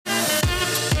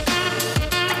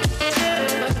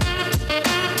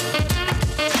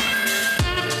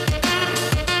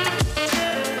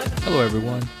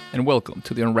and welcome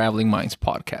to the Unraveling Minds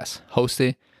podcast,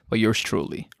 hosted by yours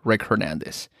truly, Rick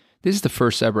Hernandez. This is the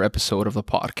first ever episode of the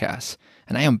podcast,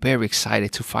 and I am very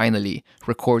excited to finally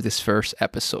record this first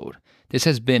episode. This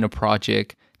has been a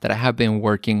project that I have been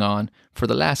working on for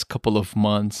the last couple of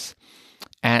months,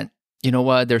 and you know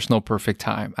what? There's no perfect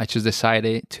time. I just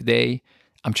decided today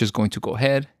I'm just going to go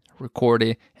ahead, record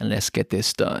it, and let's get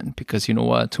this done because you know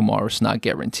what? Tomorrow's not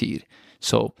guaranteed.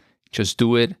 So just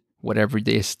do it. Whatever it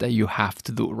is that you have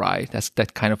to do, right? That's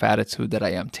that kind of attitude that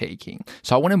I am taking.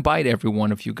 So I want to invite every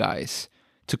one of you guys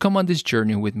to come on this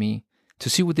journey with me, to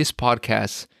see what this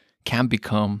podcast can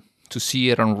become, to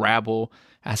see it unravel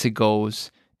as it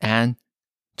goes, and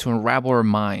to unravel our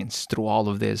minds through all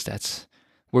of this.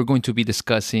 We're going to be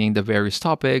discussing the various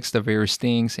topics, the various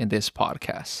things in this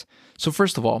podcast. So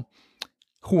first of all,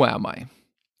 who am I?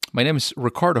 My name is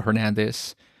Ricardo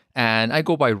Hernandez, and I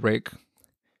go by Rick.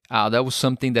 That was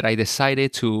something that I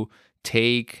decided to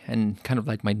take and kind of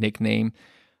like my nickname,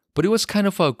 but it was kind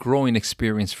of a growing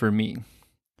experience for me.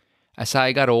 As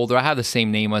I got older, I have the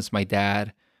same name as my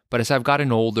dad, but as I've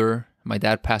gotten older, my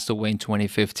dad passed away in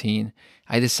 2015,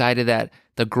 I decided that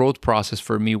the growth process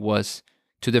for me was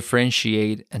to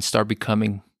differentiate and start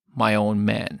becoming my own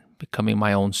man, becoming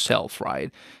my own self, right?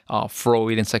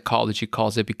 Freud in psychology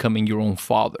calls it becoming your own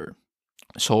father.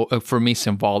 So for me,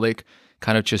 symbolic,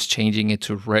 kind of just changing it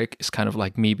to Rick is kind of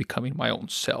like me becoming my own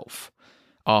self.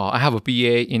 I have a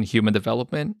BA in human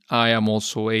development. I am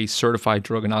also a certified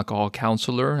drug and alcohol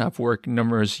counselor. I've worked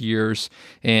numerous years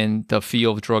in the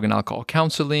field of drug and alcohol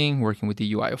counseling, working with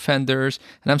DUI offenders,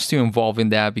 and I'm still involved in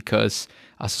that because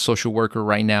as a social worker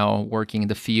right now, working in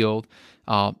the field,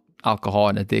 alcohol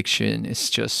and addiction is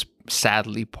just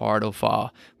sadly part of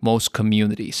most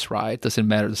communities, right? It doesn't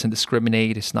matter, it doesn't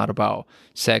discriminate. It's not about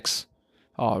sex,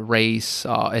 race,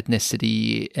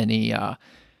 ethnicity, any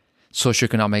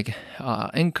socioeconomic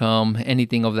income,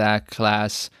 anything of that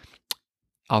class.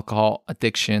 Alcohol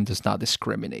addiction does not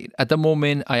discriminate. At the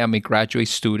moment, I am a graduate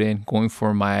student going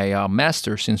for my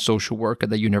master's in social work at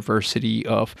the University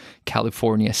of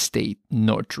California State,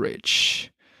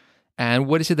 Northridge. And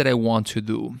what is it that I want to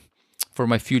do? For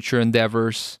my future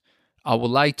endeavors, I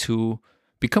would like to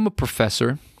become a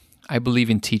professor. I believe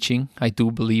in teaching. I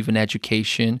do believe in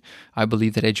education. I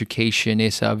believe that education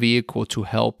is a vehicle to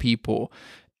help people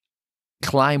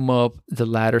climb up the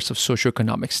ladders of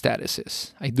socioeconomic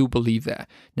statuses. I do believe that.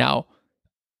 Now,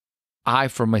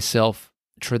 for myself,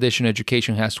 traditional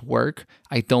education has to work.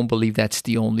 I don't believe that's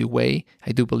the only way.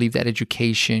 I do believe that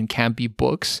education can be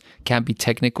books, can be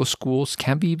technical schools,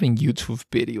 can be even YouTube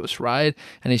videos, right?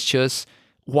 And it's just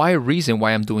why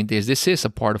I'm doing this. This is a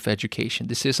part of education.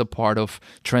 This is a part of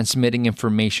transmitting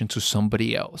information to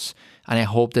somebody else. And I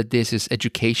hope that this is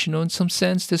educational in some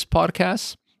sense, this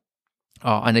podcast.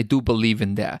 And I do believe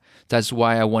in that. That's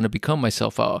why I want to become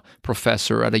myself a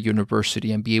professor at a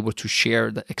university and be able to share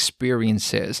the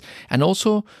experiences and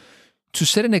also to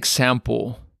set an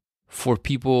example for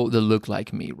people that look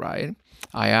like me, right?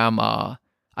 I am a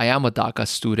DACA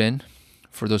student.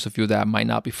 For those of you that might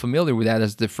not be familiar with that,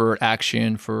 that's deferred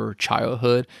action for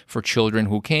childhood, for children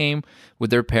who came with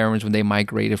their parents when they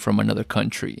migrated from another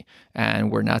country. And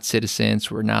we're not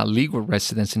citizens, we're not legal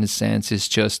residents in a sense. It's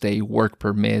just a work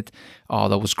permit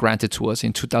that was granted to us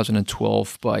in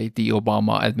 2012 by the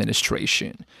Obama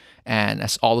administration. And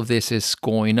as all of this is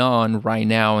going on right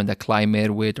now in the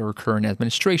climate with our current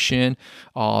administration,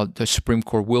 the Supreme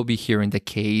Court will be hearing the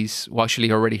case. Well,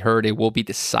 actually already heard it, will be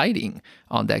deciding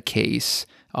on that case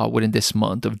within this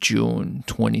month of June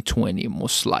 2020,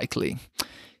 most likely.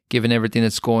 Given everything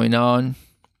that's going on,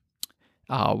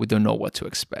 we don't know what to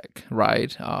expect, right?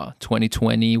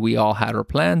 2020, we all had our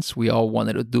plans. We all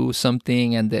wanted to do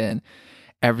something. And then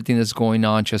everything that's going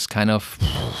on just kind of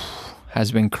has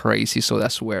been crazy. So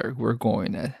that's where we're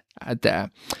going at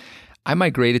that. I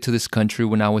migrated to this country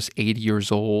when I was 8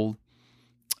 years old.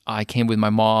 I came with my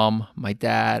mom, my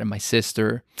dad, and my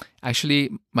sister. Actually,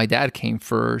 my dad came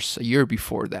first a year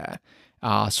before that.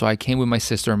 So I came with my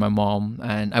sister and my mom,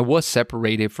 and I was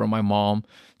separated from my mom.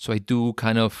 So I do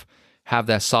kind of have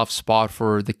that soft spot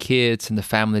for the kids and the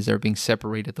families that are being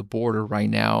separated at the border right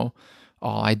now.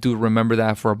 I do remember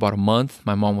that for about a month.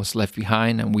 My mom was left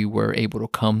behind and we were able to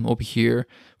come over here.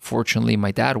 Fortunately, my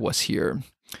dad was here.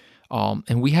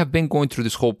 And we have been going through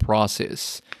this whole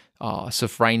process. So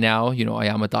right now, I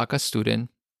am a DACA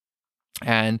student.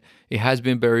 And it has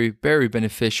been very, very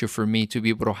beneficial for me to be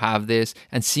able to have this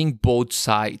and seeing both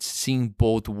sides, seeing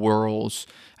both worlds.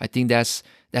 I think that's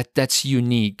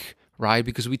unique, right?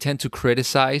 Because we tend to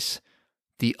criticize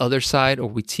the other side, or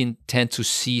we tend to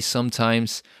see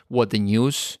sometimes what the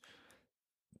news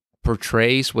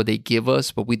portrays, what they give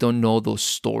us, but we don't know those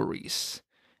stories.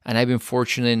 And I've been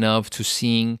fortunate enough to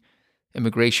seeing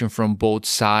immigration from both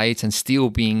sides and still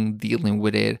being dealing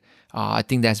with it. I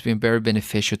think that's been very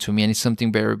beneficial to me, and it's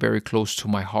something very, very close to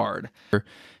my heart.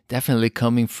 Definitely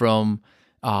coming from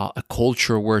a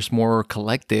culture where it's more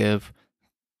collective,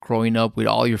 growing up with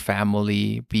all your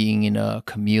family, being in a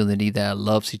community that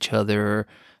loves each other,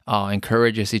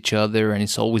 encourages each other, and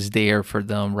it's always there for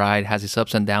them, right? Has its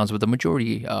ups and downs, but the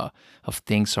majority of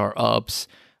things are ups.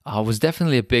 Was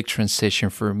definitely a big transition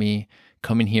for me.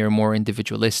 Coming here more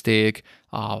individualistic,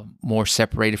 more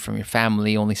separated from your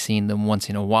family, only seeing them once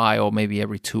in a while, maybe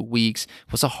every 2 weeks,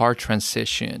 was a hard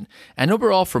transition. And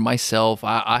overall, for myself,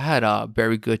 I had a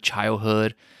very good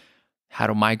childhood, had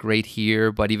to migrate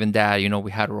here, but even that,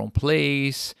 we had our own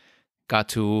place, got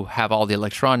to have all the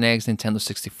electronics, Nintendo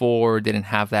 64, didn't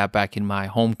have that back in my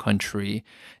home country.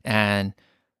 And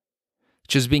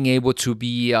just being able to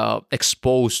be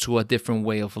exposed to a different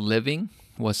way of living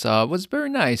was very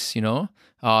nice. So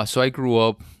I grew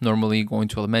up normally going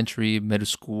to elementary, middle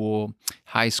school,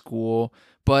 high school.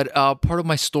 But part of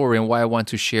my story and why I want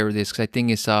to share this, because I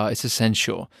think it's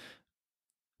essential.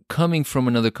 Coming from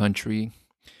another country,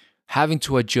 having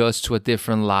to adjust to a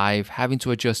different life, having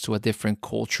to adjust to a different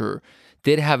culture,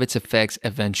 did have its effects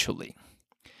eventually.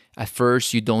 At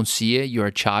first, you don't see it. You're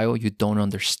a child. You don't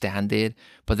understand it.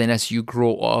 But then as you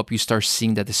grow up, you start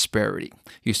seeing the disparity.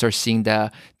 You start seeing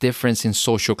the difference in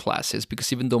social classes.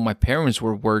 Because even though my parents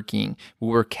were working, we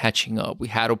were catching up. We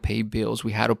had to pay bills.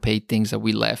 We had to pay things that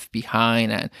we left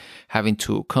behind, and having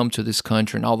to come to this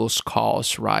country and all those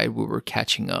costs, right? We were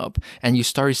catching up. And you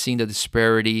started seeing the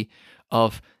disparity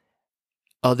of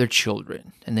other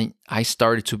children. And then I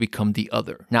started to become the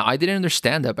other. Now, I didn't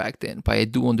understand that back then, but I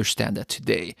do understand that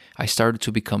today. I started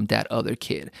to become that other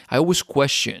kid. I always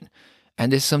question,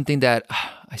 and this is something that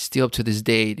I still up to this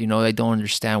day, I don't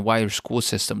understand why your school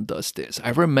system does this. I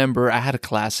remember I had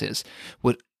classes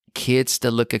with kids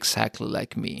that look exactly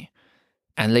like me.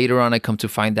 And later on, I come to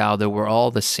find out they were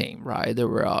all the same, right? There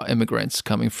were immigrants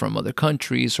coming from other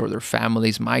countries, or their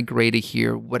families migrated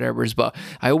here, whatever. But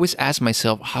I always ask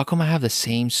myself, how come I have the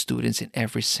same students in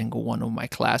every single one of my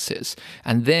classes?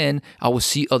 And then I will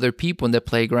see other people in the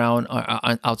playground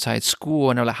outside school,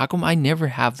 and I'm like, how come I never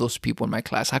have those people in my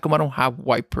class? How come I don't have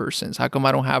white persons? How come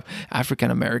I don't have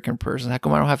African American persons? How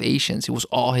come I don't have Asians? It was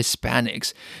all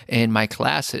Hispanics in my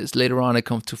classes. Later on, I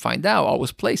come to find out I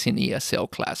was placed in ESL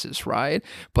classes, right?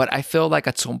 But I felt like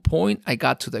at some point I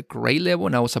got to the grade level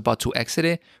and I was about to exit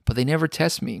it, but they never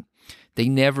test me. They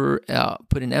never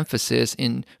put an emphasis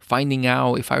in finding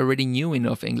out if I already knew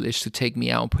enough English to take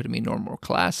me out and put me in normal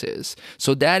classes.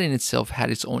 So that in itself had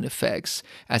its own effects.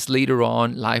 As later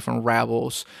on, life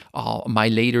unravels, my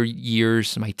later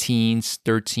years, my teens,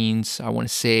 13s, I want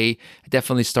to say, I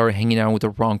definitely started hanging out with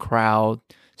the wrong crowd,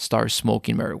 started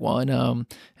smoking marijuana,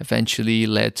 eventually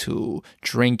led to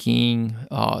drinking,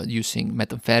 using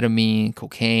methamphetamine,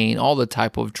 cocaine, all the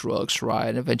type of drugs,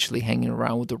 right? Eventually hanging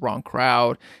around with the wrong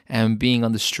crowd and being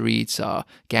on the streets,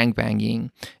 gangbanging,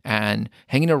 and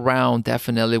hanging around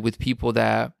definitely with people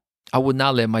that I would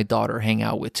not let my daughter hang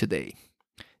out with today.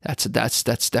 That's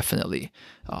definitely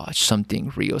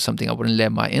something real, something I wouldn't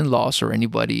let my in-laws or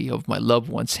anybody of my loved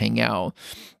ones hang out.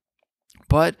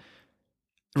 But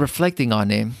reflecting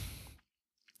on it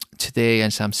today,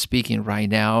 as I'm speaking right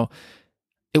now,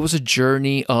 it was a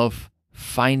journey of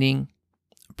finding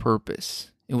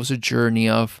purpose. It was a journey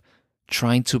of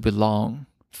trying to belong,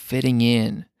 fitting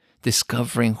in,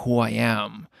 discovering who I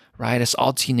am, right? As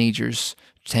all teenagers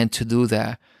tend to do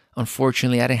that.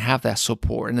 Unfortunately, I didn't have that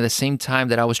support. And at the same time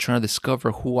that I was trying to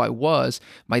discover who I was,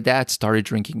 my dad started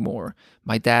drinking more.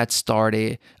 My dad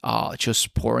started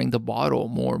just pouring the bottle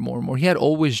more and more and more. He had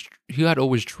always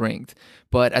drank.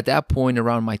 But at that point,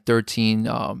 around my 13,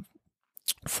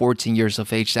 14 years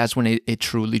of age, that's when it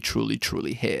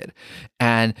truly hit.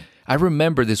 And I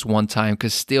remember this one time,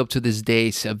 because still up to this day,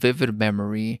 it's a vivid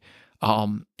memory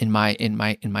in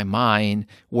my mind,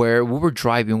 where we were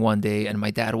driving one day and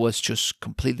my dad was just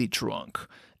completely drunk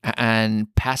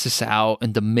and passes out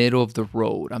in the middle of the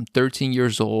road. I'm 13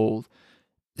 years old.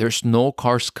 There's no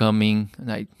cars coming,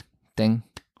 and I think,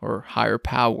 or higher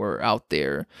power out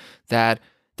there, that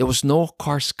there was no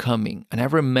cars coming. And I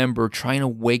remember trying to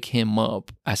wake him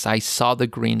up as I saw the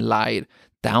green light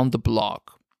down the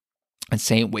block and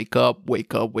saying, wake up,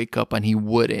 wake up, wake up. And he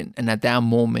wouldn't. And at that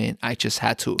moment, I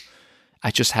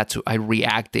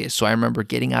reacted. So I remember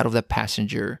getting out of the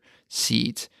passenger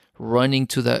seat, running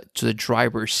to the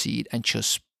driver's seat, and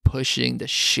just pushing the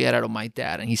shit out of my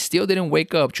dad. And he still didn't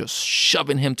wake up, just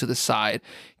shoving him to the side,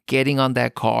 getting on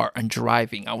that car and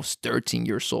driving. I was 13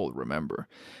 years old, remember?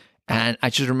 And I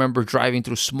just remember driving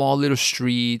through small little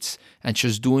streets and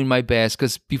just doing my best,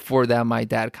 because before that, my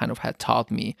dad kind of had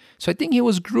taught me. So I think he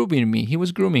was grooming me. He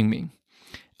was grooming me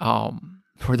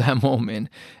for that moment.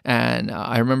 And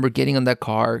I remember getting on that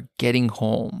car, getting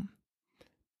home,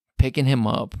 picking him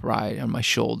up, right, on my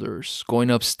shoulders, going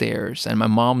upstairs, and my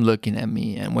mom looking at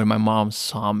me. And when my mom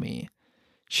saw me,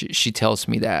 she tells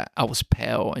me that I was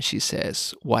pale, and she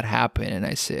says, "What happened?" And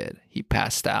I said, "He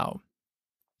passed out."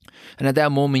 And at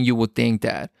that moment, you would think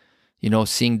that,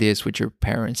 seeing this with your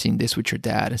parents, seeing this with your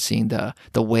dad, and seeing the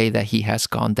way that he has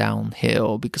gone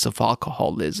downhill because of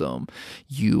alcoholism,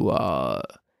 you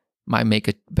might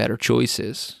make better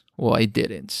choices. Well, I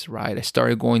didn't, right? I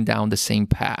started going down the same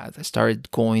path. I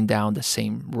started going down the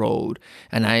same road.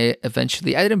 And I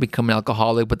didn't become an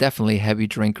alcoholic, but definitely a heavy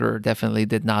drinker, definitely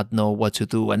did not know what to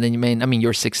do. And then,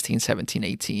 you're 16, 17,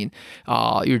 18.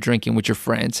 You're drinking with your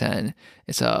friends, and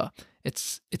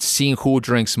it's seeing who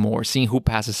drinks more, seeing who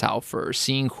passes out first,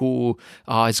 seeing who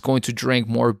is going to drink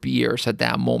more beers at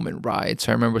that moment, right?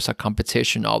 So I remember it's a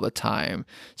competition all the time.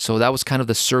 So that was kind of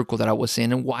the circle that I was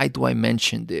in. And why do I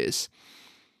mention this?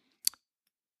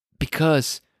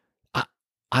 Because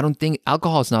I don't think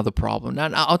alcohol is not the problem. Now,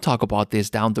 I'll talk about this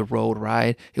down the road,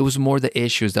 right? It was more the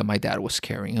issues that my dad was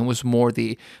carrying. It was more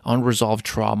the unresolved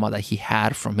trauma that he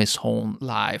had from his home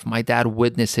life. My dad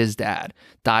witnessed his dad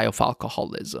die of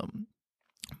alcoholism.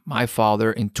 My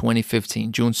father in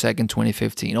 2015, June 2nd,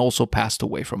 2015, also passed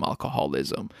away from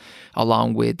alcoholism,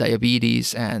 along with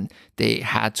diabetes, and they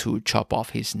had to chop off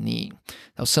his knee.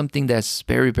 That was something that's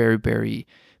very, very, very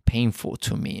painful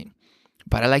to me.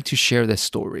 But I like to share this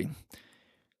story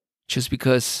just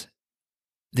because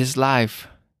this life,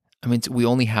 we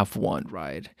only have one,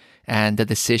 right? And the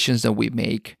decisions that we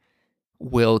make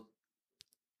will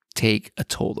take a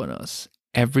toll on us.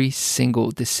 Every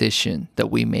single decision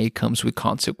that we make comes with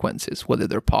consequences, whether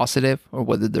they're positive or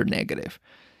whether they're negative.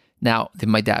 Now, did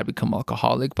my dad become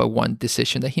alcoholic by one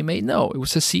decision that he made? No, it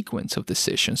was a sequence of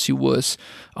decisions. He was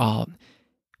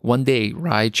one day,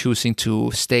 right, choosing to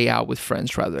stay out with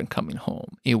friends rather than coming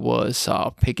home. It was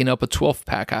picking up a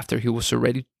 12-pack after he was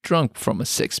already drunk from a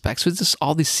 6-pack. So it's just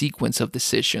all this sequence of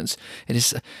decisions. It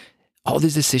is all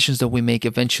these decisions that we make,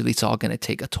 eventually it's all going to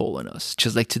take a toll on us.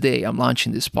 Just like today, I'm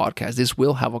launching this podcast. This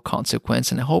will have a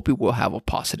consequence, and I hope it will have a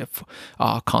positive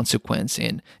consequence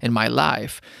in my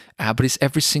life. But it's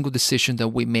every single decision that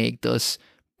we make does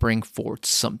bring forth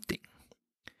something.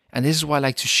 And this is why I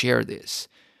like to share this,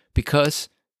 because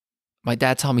my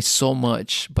dad taught me so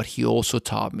much, but he also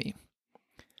taught me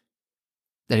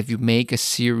that if you make a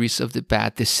series of the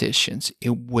bad decisions,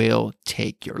 it will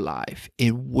take your life.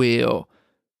 It will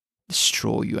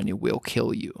destroy you, and it will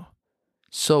kill you.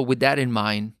 So with that in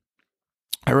mind,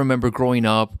 I remember growing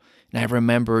up, and I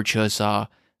remember just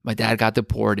my dad got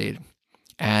deported,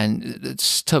 and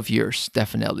it's tough years,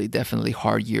 definitely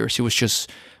hard years. It was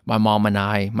just my mom and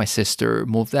I. My sister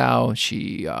moved out.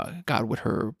 She got with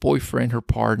her boyfriend, her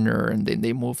partner, and then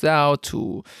they moved out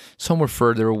to somewhere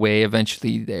further away.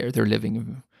 Eventually, they're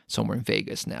living somewhere in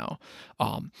Vegas now.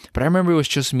 But I remember it was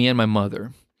just me and my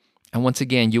mother. And once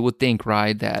again, you would think,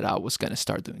 right, that I was going to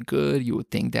start doing good. You would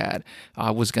think that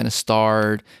I was going to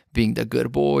start being the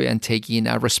good boy and taking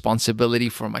a responsibility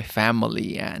for my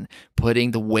family and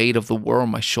putting the weight of the world on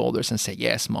my shoulders and say,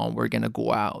 yes, Mom, we're going to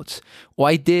go out. Well,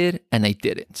 I did, and I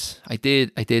didn't. I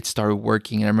did start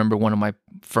working. And I remember one of my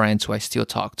friends who I still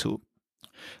talk to,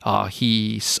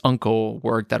 his uncle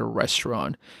worked at a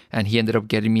restaurant, and he ended up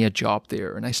getting me a job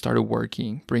there. And I started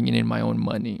working, bringing in my own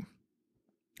money.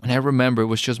 And I remember it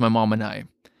was just my mom and I.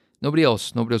 Nobody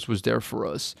else was there for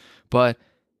us. But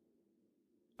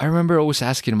I remember always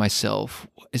asking myself,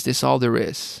 is this all there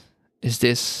is? Is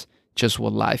this just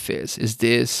what life is?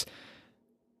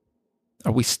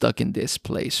 Are we stuck in this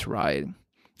place, right?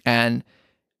 And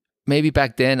maybe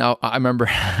back then, I remember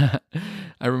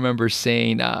I remember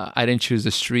saying, I didn't choose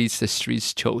the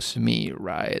streets chose me,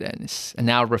 right? And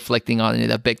now reflecting on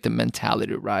it, a victim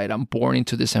mentality, right? I'm born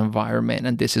into this environment,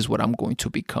 and this is what I'm going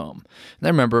to become. And I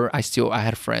remember I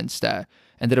had friends that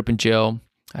ended up in jail.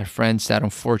 I had friends that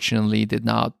unfortunately did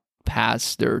not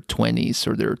pass their 20s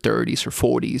or their 30s or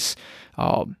 40s.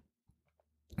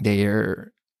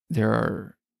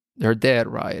 They're dead,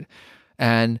 right?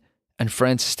 And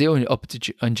friends still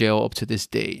in jail up to this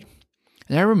day.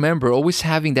 And I remember always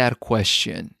having that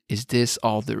question, is this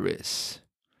all there is?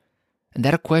 And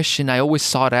that question I always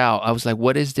sought out. I was like,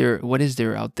 what is there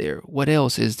out there? What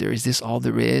else is there? Is this all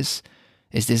there is?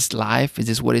 Is this life? Is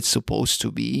this what it's supposed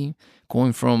to be?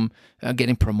 Going from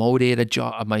getting promoted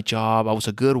at my job, I was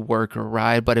a good worker,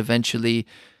 right? But eventually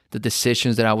the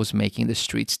decisions that I was making in the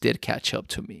streets did catch up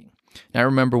to me. And I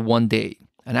remember one day,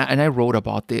 And I wrote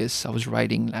about this. I was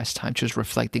writing last time, just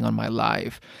reflecting on my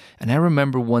life. And I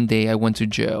remember one day I went to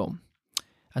jail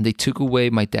and they took away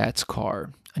my dad's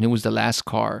car. And it was the last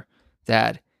car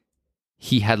that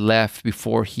he had left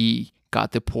before he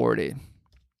got deported.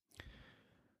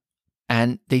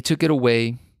 And they took it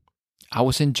away. I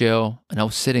was in jail and I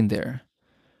was sitting there.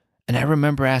 And I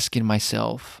remember asking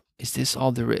myself, is this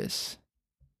all there is?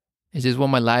 Is this what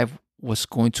my life was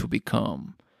going to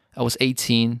become? I was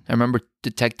 18. I remember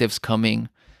detectives coming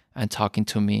and talking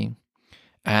to me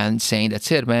and saying,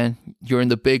 that's it, man. You're in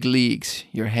the big leagues.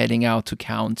 You're heading out to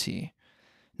county.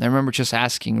 And I remember just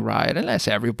asking, right, and as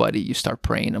everybody, you start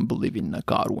praying and believing in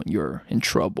God when you're in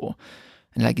trouble.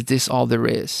 And like, is this all there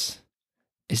is?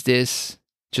 Is this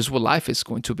just what life is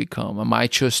going to become? Am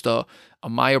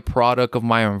I a product of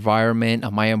my environment?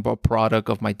 Am I a product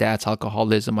of my dad's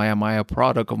alcoholism? Am I a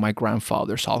product of my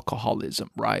grandfather's alcoholism,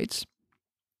 right?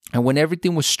 And when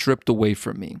everything was stripped away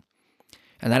from me,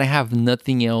 and that I have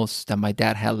nothing else that my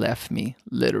dad had left me,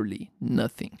 literally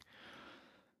nothing,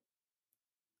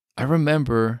 I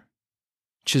remember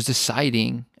just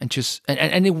deciding and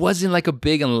it wasn't like a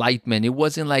big enlightenment. It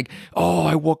wasn't like, oh,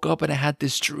 I woke up and I had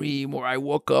this dream, or I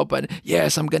woke up and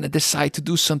yes, I'm going to decide to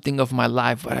do something of my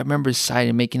life. But I remember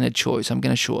deciding, making a choice. I'm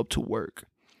going to show up to work.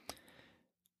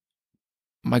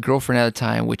 My girlfriend at the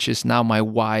time, which is now my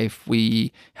wife,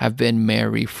 we have been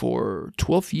married for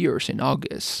 12 years in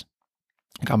August.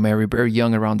 I got married very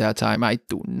young around that time. I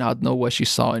do not know what she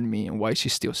saw in me and why she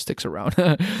still sticks around.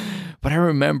 But I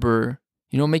remember,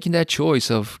 making that choice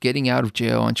of getting out of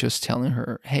jail and just telling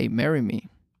her, hey, marry me.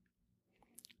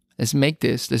 Let's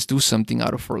do something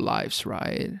out of our lives,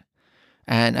 right?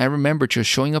 And I remember just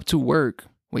showing up to work,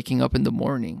 waking up in the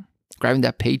morning, grabbing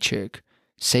that paycheck,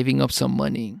 saving up some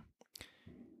money,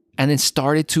 and then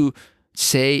started to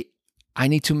say, I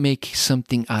need to make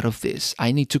something out of this.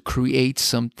 I need to create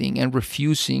something, and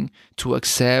refusing to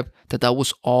accept that that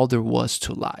was all there was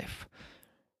to life.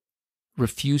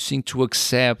 Refusing to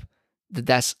accept that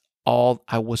that's all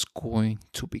I was going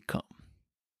to become.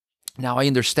 Now I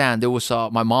understand there was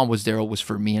my mom was there always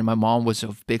for me, and my mom was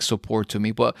of big support to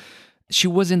me, but she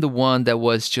wasn't the one that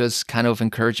was just kind of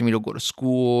encouraging me to go to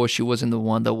school. She wasn't the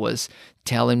one that was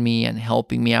telling me and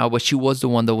helping me out, but she was the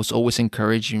one that was always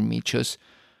encouraging me just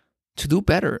to do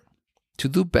better.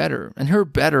 And her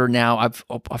better now, I've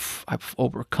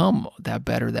overcome that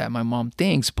better that my mom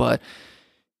thinks, but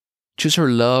just her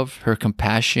love, her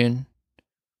compassion,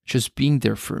 just being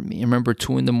there for me. I remember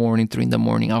 2 a.m, 3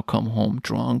 a.m, I'll come home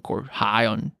drunk or high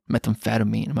on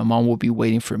methamphetamine, and my mom will be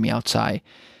waiting for me outside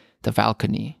the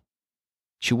balcony.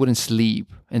 She wouldn't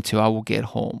sleep until I would get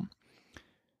home.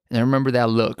 And I remember that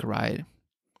look, right?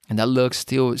 And that look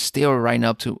still right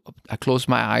up to, I closed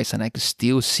my eyes and I could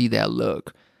still see that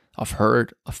look of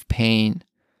hurt, of pain,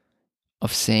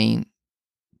 of saying,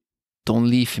 don't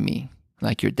leave me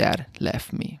like your dad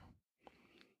left me.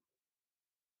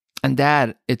 And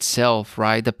that itself,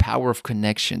 right? The power of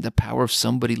connection, the power of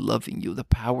somebody loving you, the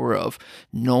power of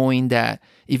knowing that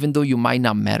even though you might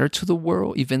not matter to the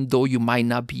world, even though you might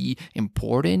not be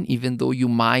important, even though you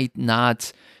might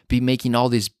not be making all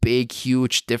these big,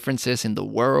 huge differences in the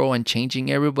world and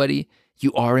changing everybody,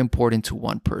 you are important to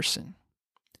one person,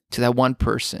 to that one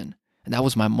person. And that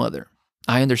was my mother.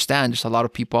 I understand there's a lot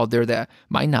of people out there that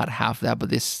might not have that,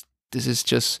 but this is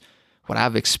just what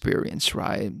I've experienced,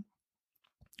 right?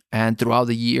 And throughout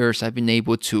the years, I've been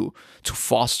able to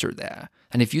foster that.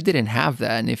 And if you didn't have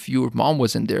that, and if your mom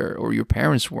wasn't there or your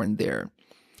parents weren't there,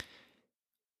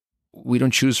 we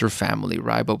don't choose our family,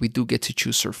 right? But we do get to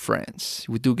choose our friends.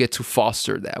 We do get to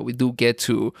foster that. We do get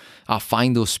to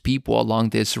find those people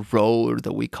along this road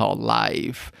that we call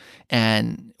life.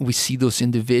 And we see those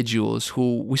individuals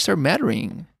who we start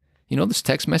mattering. Those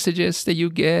text messages that you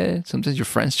get, sometimes your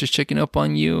friends just checking up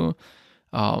on you.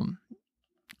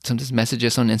 Sometimes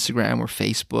messages on Instagram or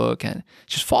Facebook, and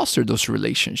just foster those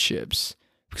relationships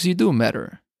because you do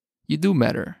matter. You do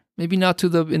matter. Maybe not to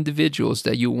the individuals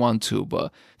that you want to,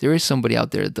 but there is somebody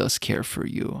out there that does care for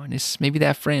you. And it's maybe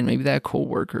that friend, maybe that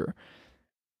coworker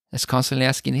that's constantly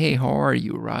asking, hey, how are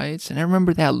you, right? And I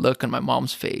remember that look on my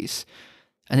mom's face.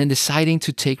 And then deciding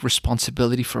to take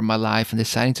responsibility for my life and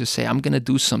deciding to say, I'm going to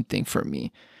do something for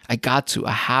me. I got to,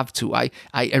 I have to, I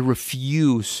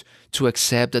refuse to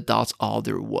accept that that's all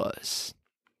there was.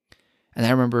 And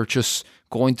I remember just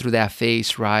going through that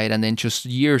phase, right? And then just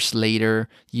years later,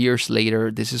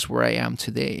 this is where I am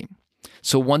today.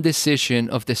 So one decision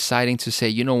of deciding to say,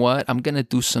 you know what, I'm going to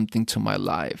do something to my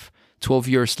life. 12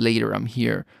 years later, I'm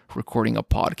here recording a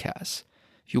podcast.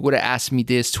 If you would have asked me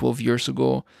this 12 years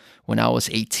ago when I was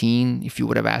 18, if you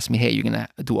would have asked me, hey, you're going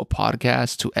to do a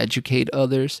podcast to educate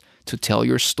others, to tell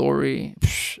your story,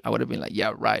 I would have been like,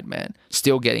 yeah, right, man.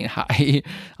 Still getting high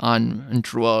on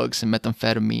drugs and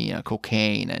methamphetamine and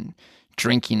cocaine and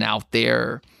drinking out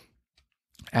there.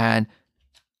 And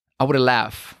I would have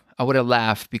laughed. I would have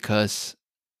laughed because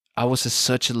I was at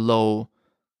such a low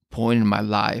point in my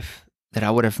life that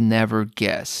I would have never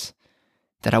guessed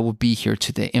that I would be here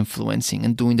today influencing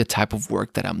and doing the type of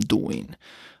work that I'm doing.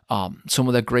 Some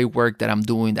of the great work that I'm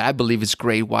doing that I believe is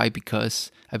great. Why?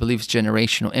 Because I believe it's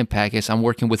generational impact. Is I'm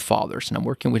working with fathers, and I'm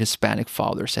working with Hispanic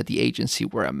fathers at the agency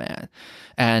where I'm at.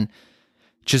 And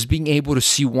just being able to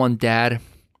see one dad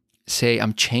say,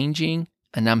 I'm changing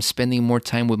and I'm spending more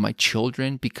time with my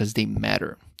children because they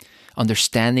matter.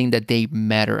 Understanding that they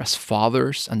matter as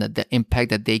fathers and that the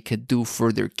impact that they could do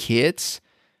for their kids,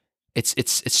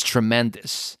 it's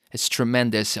tremendous. It's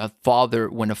tremendous.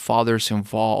 When a father's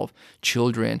involved,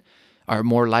 children are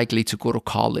more likely to go to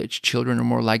college. Children are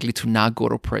more likely to not go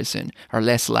to prison, are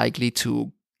less likely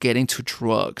to get into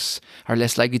drugs, are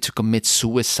less likely to commit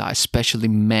suicide, especially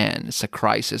men. It's a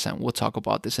crisis, and we'll talk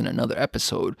about this in another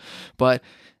episode. But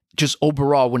just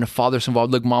overall, when a father's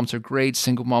involved, look, moms are great,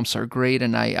 single moms are great,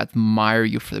 and I admire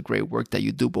you for the great work that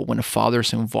you do. But when a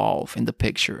father's involved in the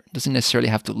picture, doesn't necessarily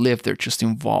have to live there, just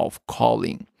involved,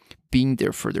 calling, being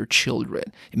there for their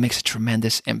children, it makes a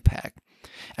tremendous impact.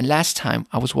 And last time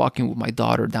I was walking with my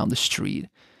daughter down the street,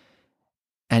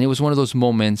 and it was one of those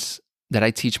moments that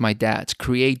I teach my dads,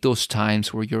 create those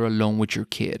times where you're alone with your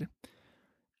kid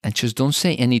and just don't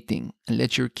say anything and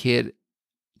let your kid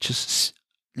just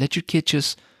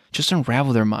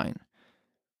unravel their mind.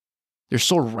 They're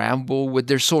so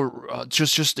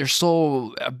they're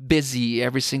so busy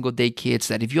every single day, kids,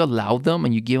 that if you allow them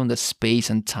and you give them the space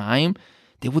and time,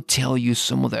 they will tell you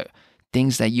some of the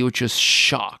things that you're just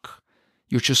shocked.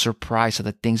 You're just surprised at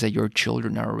the things that your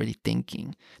children are already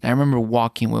thinking. And I remember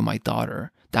walking with my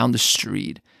daughter down the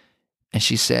street, and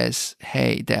she says,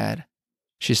 hey, Dad,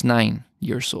 she's 9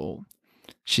 years old.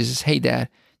 She says, hey, Dad,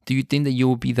 do you think that you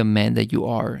would be the man that you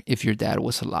are if your dad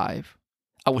was alive?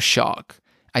 I was shocked.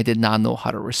 I did not know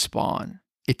how to respond.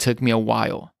 It took me a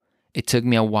while. It took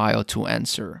me a while to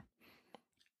answer.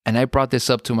 And I brought this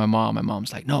up to my mom. My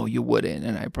mom's like, no, you wouldn't.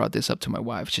 And I brought this up to my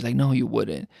wife. She's like, no, you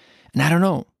wouldn't. And I don't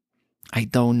know. I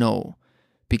don't know.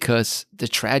 Because the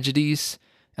tragedies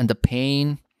and the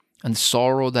pain and the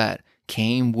sorrow that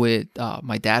came with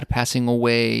my dad passing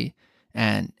away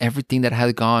and everything that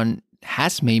had gone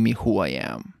has made me who I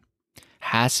am,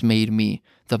 has made me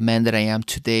the man that I am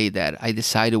today, that I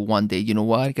decided one day, you know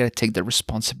what, I got to take the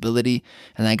responsibility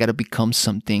and I got to become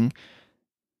something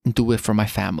and do it for my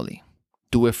family,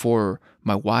 do it for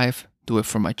my wife, do it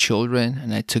for my children.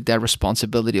 And I took that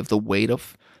responsibility of the weight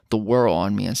of the world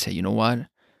on me and said, you know what,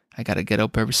 I got to get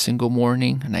up every single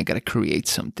morning and I got to create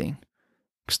something.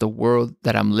 Because the world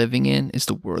that I'm living in is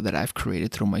the world that I've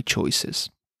created through my choices.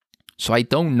 So I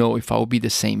don't know if I will be the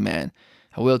same man.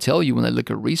 I will tell you, when I look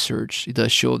at research, it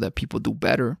does show that people do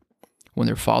better when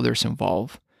their father's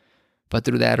involved. But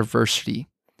through that adversity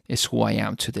is who I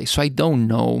am today. So I don't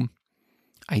know.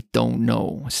 I don't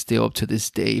know still up to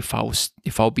this day if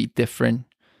I'll be different,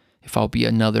 if I'll be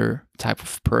another type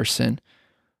of person.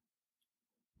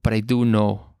 But I do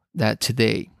know that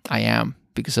today I am,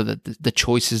 because of the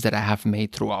choices that I have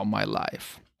made throughout my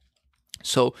life.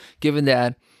 So given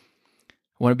that,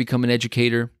 I want to become an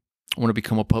educator. I want to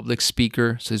become a public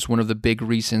speaker. So it's one of the big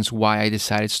reasons why I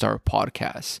decided to start a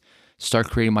podcast, start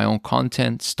creating my own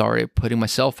content, started putting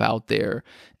myself out there,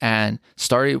 and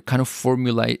started kind of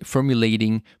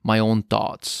formulating my own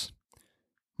thoughts,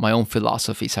 my own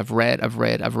philosophies. I've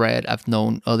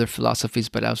known other philosophies,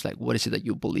 but I was like, what is it that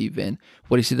you believe in?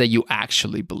 What is it that you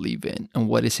actually believe in? And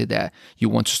what is it that you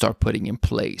want to start putting in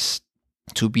place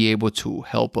to be able to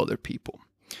help other people?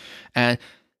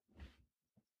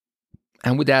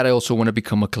 And with that, I also want to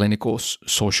become a clinical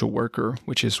social worker,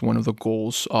 which is one of the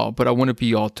goals. But I want to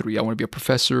be all three. I want to be a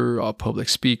professor, a public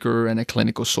speaker, and a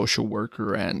clinical social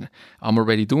worker. And I'm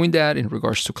already doing that in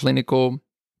regards to clinical.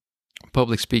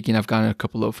 Public speaking, I've gotten a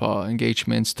couple of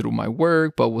engagements through my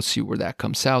work, but we'll see where that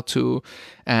comes out to.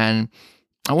 And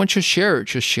I want to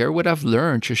share what I've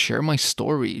learned, to share my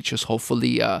story. Just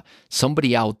hopefully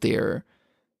somebody out there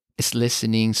is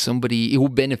listening. It will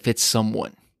benefit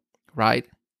someone, right?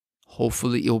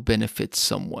 Hopefully it will benefit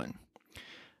someone.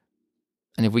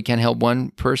 And if we can help one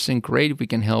person, great. If we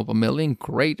can help a million,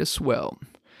 great as well.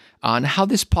 And how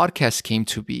this podcast came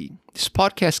to be. This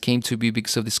podcast came to be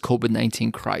because of this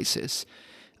COVID-19 crisis.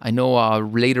 I know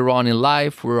later on in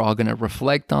life, we're all going to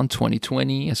reflect on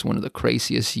 2020 as one of the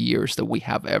craziest years that we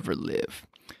have ever lived.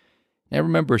 And I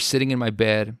remember sitting in my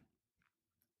bed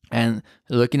and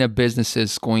looking at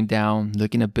businesses going down,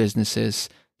 looking at businesses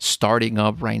starting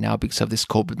up right now because of this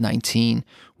COVID-19,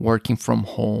 working from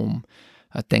home.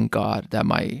 Thank God that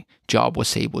my job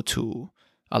was able to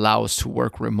allow us to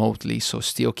work remotely, so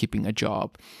still keeping a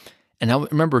job. And I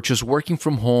remember just working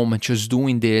from home and just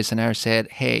doing this. And I said,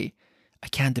 hey, I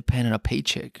can't depend on a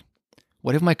paycheck.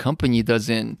 What if my company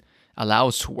doesn't allow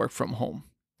us to work from home?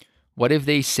 What if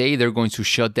they say they're going to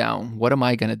shut down? What am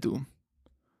I going to do?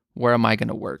 Where am I going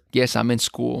to work? Yes, I'm in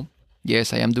school.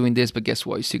 Yes, I am doing this, but guess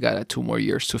what? You still got 2 more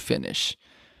years to finish.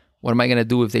 What am I going to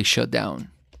do if they shut down?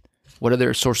 What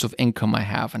other source of income I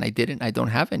have? And I don't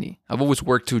have any. I've always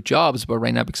worked 2 jobs, but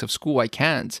right now because of school, I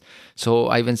can't. So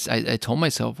I told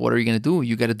myself, what are you going to do?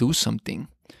 You got to do something.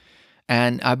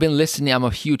 And I've been listening. I'm a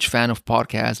huge fan of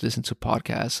podcasts, listen to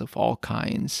podcasts of all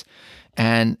kinds.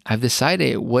 And I've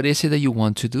decided, what is it that you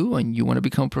want to do? And you want to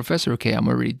become a professor? Okay,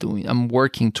 I'm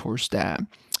working towards that.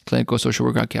 Clinical social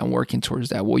worker, okay, I'm working towards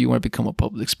that. Well, you want to become a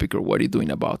public speaker? What are you doing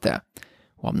about that?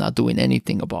 Well, I'm not doing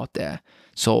anything about that.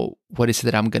 So what is it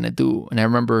that I'm going to do? And I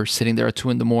remember sitting there at 2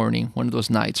 a.m, one of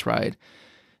those nights, right?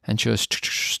 And just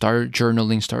started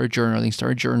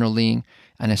journaling.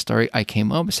 And I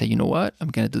came up and said, you know what? I'm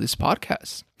going to do this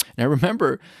podcast. And I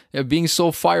remember being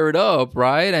so fired up,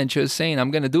 right? And just saying,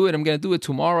 I'm going to do it.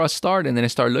 Tomorrow I start. And then I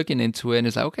start looking into it and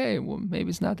it's like, okay, well, maybe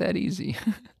it's not that easy.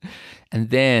 And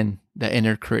then the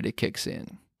inner critic kicks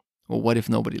in. Well, what if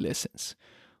nobody listens?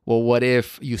 Well, what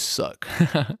if you suck?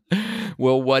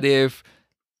 Well, what if,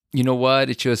 you know what?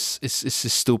 It's just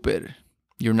stupid.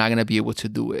 You're not going to be able to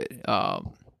do it.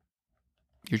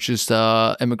 You're just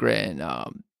an immigrant.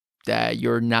 That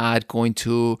you're not going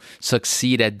to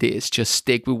succeed at this. Just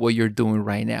stick with what you're doing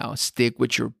right now. Stick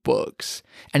with your books.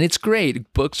 And it's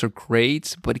great. Books are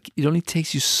great, but it only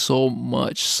takes you so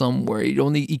much somewhere.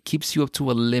 It keeps you up to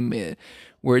a limit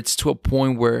where it's to a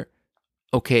point where,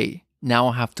 okay, now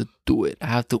I have to do it. I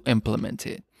have to implement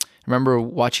it. I remember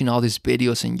watching all these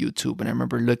videos on YouTube and I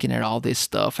remember looking at all this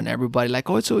stuff and everybody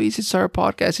like, oh, it's so easy to start a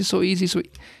podcast. It's so easy.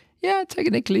 Yeah,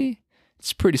 technically,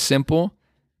 it's pretty simple,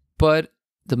 but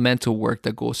the mental work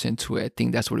that goes into it, I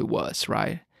think that's what it was,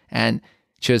 right? And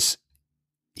just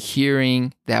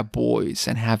hearing that voice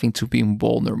and having to be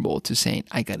vulnerable to saying,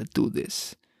 I got to do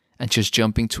this and just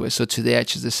jumping to it. So today I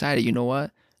just decided, you know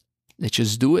what? Let's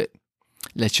just do it.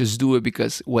 Let's just do it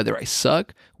because whether I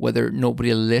suck, whether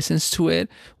nobody listens to it,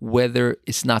 whether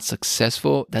it's not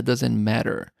successful, that doesn't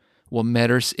matter. What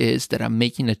matters is that I'm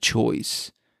making a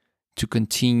choice to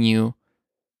continue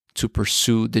to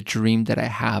pursue the dream that I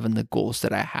have and the goals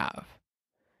that I have.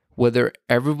 Whether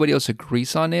everybody else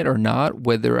agrees on it or not,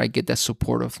 whether I get that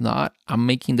support or not, I'm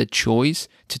making the choice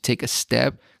to take a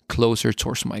step closer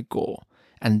towards my goal.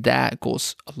 And that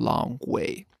goes a long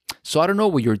way. So I don't know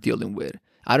what you're dealing with.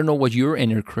 I don't know what your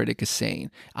inner critic is saying.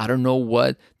 I don't know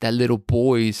what that little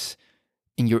voice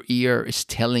in your ear is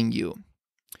telling you.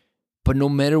 But no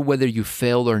matter whether you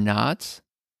fail or not,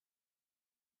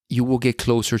 you will get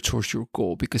closer towards your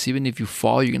goal, because even if you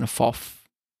fall, you're going to fall,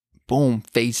 boom,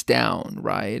 face down,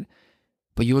 right?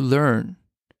 But you'll learn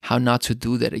how not to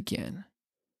do that again.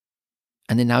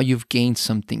 And then now you've gained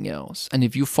something else. And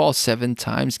if you fall 7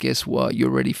 times, guess what? You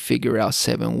already figured out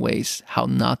 7 ways how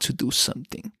not to do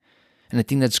something. And I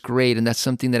think that's great. And that's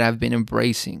something that I've been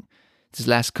embracing this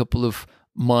last couple of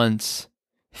months.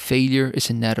 Failure is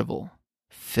inevitable.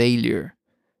 Failure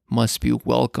must be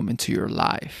welcome into your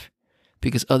life.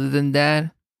 Because other than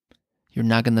that, you're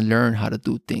not going to learn how to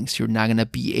do things. You're not going to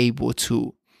be able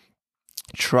to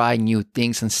try new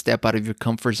things and step out of your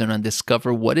comfort zone and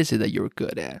discover what is it that you're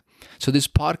good at. So this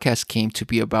podcast came to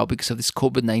be about because of this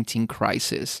COVID-19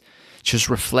 crisis, just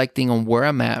reflecting on where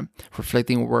I'm at,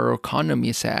 reflecting on where our economy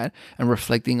is at, and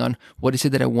reflecting on what is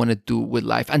it that I want to do with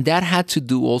life. And that had to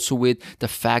do also with the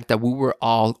fact that we were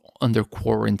all under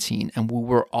quarantine and we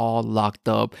were all locked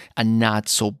up and not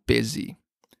so busy.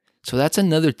 So that's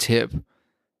another tip.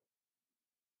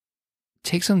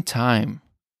 Take some time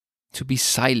to be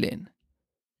silent.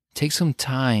 Take some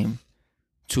time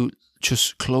to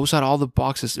just close out all the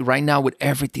boxes. Right now, with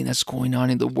everything that's going on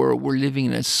in the world, we're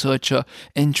living in such a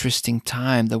interesting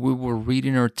time that we were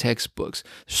reading our textbooks.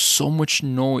 There's so much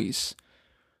noise.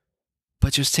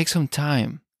 But just take some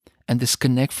time and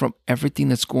disconnect from everything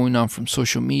that's going on from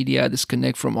social media,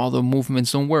 disconnect from all the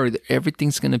movements. Don't worry,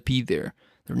 everything's going to be there.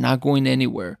 They're not going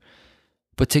anywhere.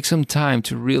 But take some time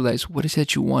to realize what is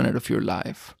it you want out of your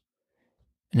life.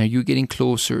 And are you getting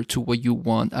closer to what you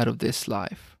want out of this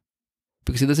life?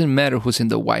 Because it doesn't matter who's in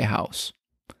the White House.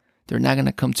 They're not going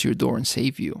to come to your door and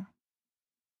save you.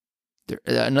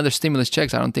 Another stimulus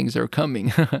checks, I don't think they're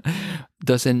coming.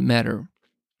 Doesn't matter.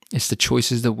 It's the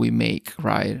choices that we make,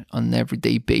 right, on an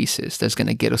everyday basis that's going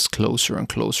to get us closer and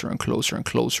closer and closer and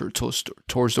closer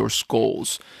towards those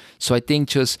goals. So I think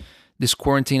just this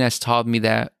quarantine has taught me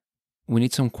that we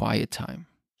need some quiet time.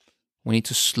 We need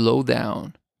to slow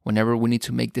down whenever we need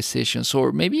to make decisions.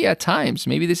 Or maybe at times,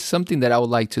 maybe this is something that I would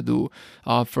like to do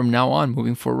from now on,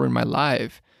 moving forward in my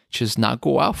life. Just not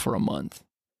go out for a month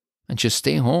and just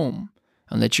stay home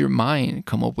and let your mind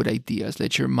come up with ideas.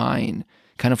 Let your mind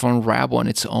kind of unravel on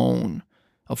its own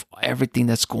of everything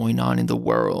that's going on in the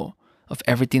world, of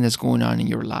everything that's going on in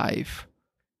your life.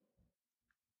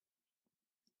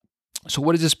 So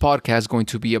what is this podcast going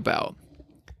to be about?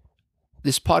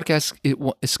 This podcast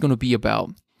is going to be about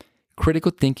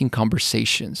critical thinking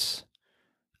conversations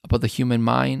about the human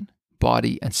mind,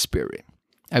 body, and spirit.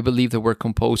 I believe that we're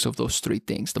composed of those three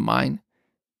things: the mind,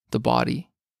 the body,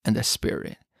 and the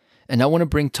spirit. And I want to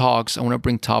bring topics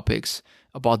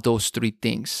about those three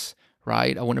things,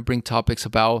 right? I want to bring topics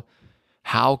about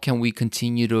how can we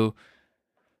continue to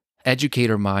educate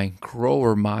our mind, grow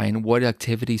our mind, what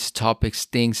activities, topics,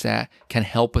 things that can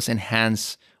help us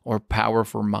enhance or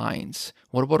powerful minds.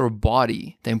 What about our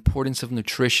body? The importance of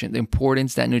nutrition, the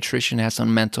importance that nutrition has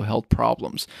on mental health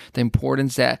problems, the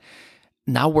importance that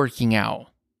not working out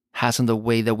has on the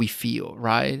way that we feel,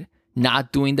 right?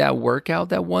 Not doing that workout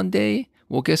that one day,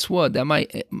 well, guess what? That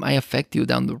might affect you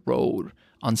down the road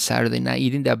on Saturday night.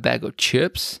 Eating that bag of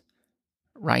chips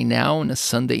right now on a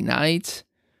Sunday night,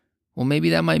 well, maybe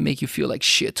that might make you feel like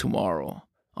shit tomorrow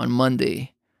on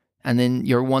Monday. And then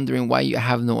you're wondering why you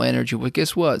have no energy. Well,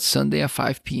 guess what? Sunday at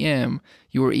 5 p.m.,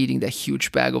 you were eating that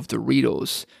huge bag of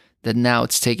Doritos that now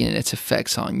it's taking its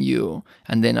effects on you.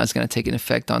 And then it's going to take an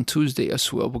effect on Tuesday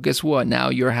as well. Well, guess what? Now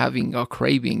you're having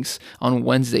cravings on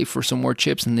Wednesday for some more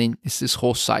chips. And then it's this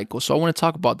whole cycle. So I want to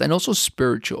talk about that. And also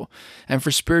spiritual. And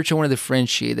for spiritual, I want to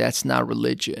differentiate that's not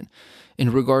religion.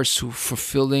 In regards to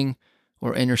fulfilling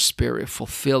or inner spirit,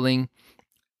 fulfilling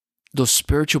those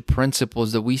spiritual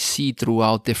principles that we see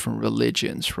throughout different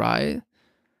religions, right?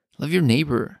 Love your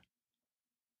neighbor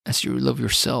as you love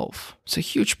yourself. It's a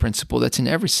huge principle that's in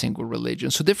every single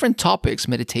religion. So different topics,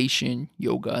 meditation,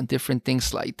 yoga, and different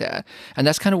things like that. And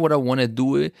that's kind of what I want to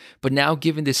do it. But now,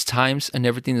 given these times and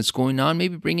everything that's going on,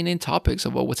 maybe bringing in topics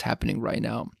about what's happening right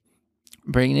now.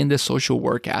 Bringing in the social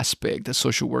work aspect, the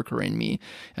social worker in me,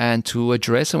 and to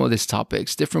address some of these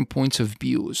topics, different points of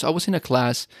views. I was in a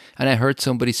class and I heard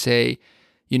somebody say,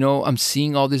 you know, I'm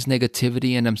seeing all this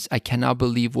negativity and I cannot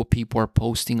believe what people are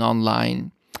posting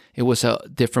online. It was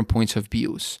different points of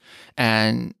views.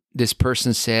 And this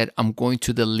person said, I'm going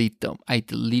to delete them. I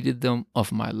deleted them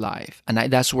of my life. And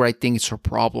that's where I think it's a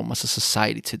problem as a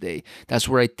society today. That's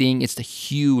where I think it's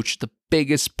the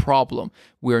biggest problem.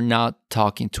 We're not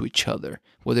talking to each other.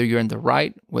 Whether you're in the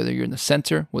right, whether you're in the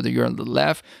center, whether you're on the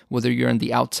left, whether you're on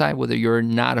the outside, whether you're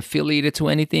not affiliated to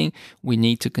anything, we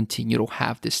need to continue to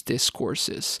have these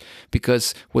discourses.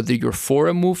 Because whether you're for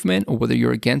a movement or whether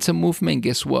you're against a movement,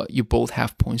 guess what? You both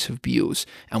have points of views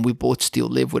and we both still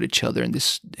live with each other in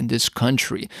this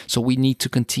country. So we need to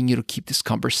continue to keep these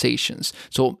conversations.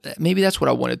 So maybe that's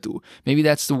what I want to do. Maybe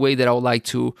that's the way that I would like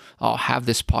to have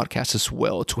this podcast as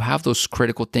well, to have those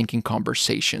critical thinking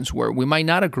conversations where we might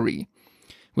not agree.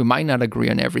 We might not agree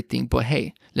on everything, but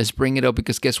hey, let's bring it up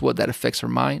because guess what? That affects our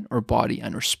mind, our body,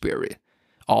 and our spirit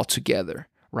all together,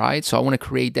 right? So I want to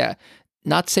create that,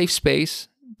 not safe space,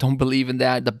 don't believe in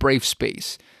that, the brave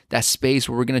space, that space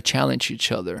where we're going to challenge each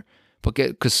other. But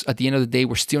because at the end of the day,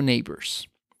 we're still neighbors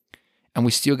and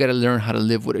we still got to learn how to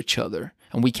live with each other.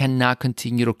 And we cannot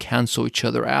continue to cancel each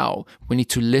other out. We need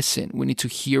to listen. We need to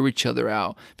hear each other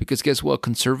out. Because guess what?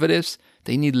 Conservatives,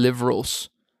 they need liberals.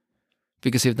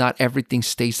 Because if not, everything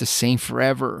stays the same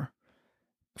forever.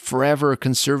 Forever,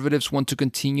 conservatives want to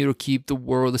continue to keep the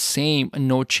world the same and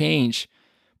no change.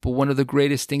 But one of the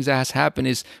greatest things that has happened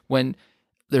is when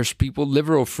there's people,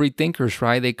 liberal free thinkers,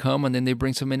 right? They come and then they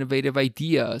bring some innovative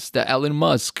ideas. The Elon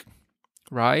Musk,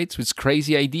 right? So it's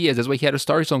crazy ideas. That's why he had to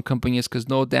start his own company, is because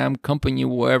no damn company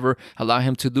will ever allow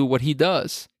him to do what he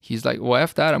does. He's like, well,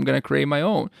 F that, I'm going to create my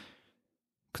own.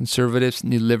 Conservatives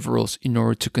need liberals in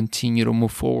order to continue to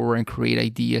move forward and create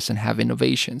ideas and have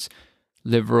innovations.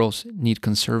 Liberals need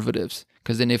conservatives,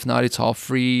 because then if not, it's all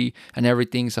free and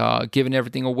everything's giving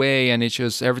everything away and it's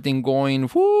just everything going,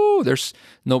 whoo, there's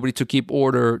nobody to keep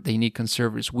order. They need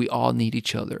conservatives. We all need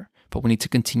each other, but we need to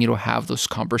continue to have those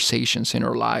conversations in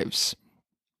our lives.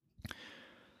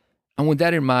 And with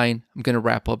that in mind, I'm going to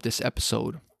wrap up this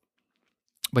episode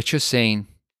by just saying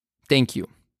thank you.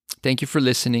 Thank you for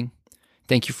listening.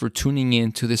 Thank you for tuning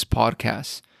in to this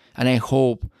podcast. And I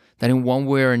hope that in one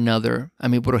way or another,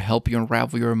 I'm able to help you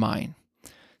unravel your mind.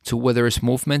 to whether it's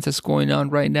movements that's going on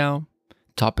right now,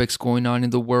 topics going on in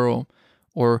the world,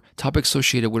 or topics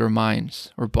associated with our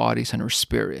minds, our bodies, and our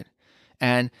spirit.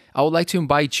 And I would like to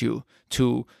invite you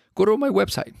to go to my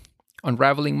website,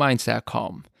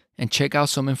 unravelingminds.com, and check out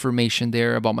some information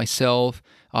there about myself.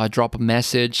 Drop a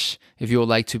message if you would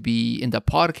like to be in the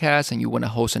podcast and you want to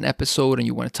host an episode and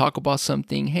you want to talk about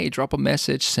something. Hey, drop a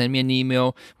message, send me an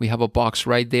email. We have a box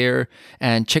right there.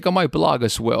 And check out my blog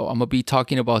as well. I'm going to be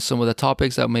talking about some of the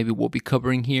topics that maybe we'll be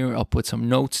covering here. I'll put some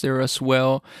notes there as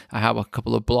well. I have a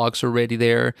couple of blogs already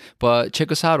there. But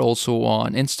check us out also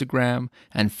on Instagram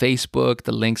and Facebook.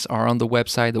 The links are on the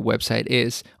website. The website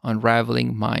is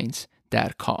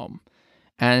unravelingminds.com.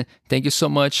 And thank you so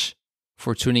much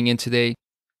for tuning in today.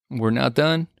 We're not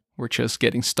done. We're just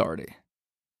getting started.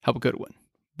 Have a good one.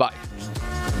 Bye.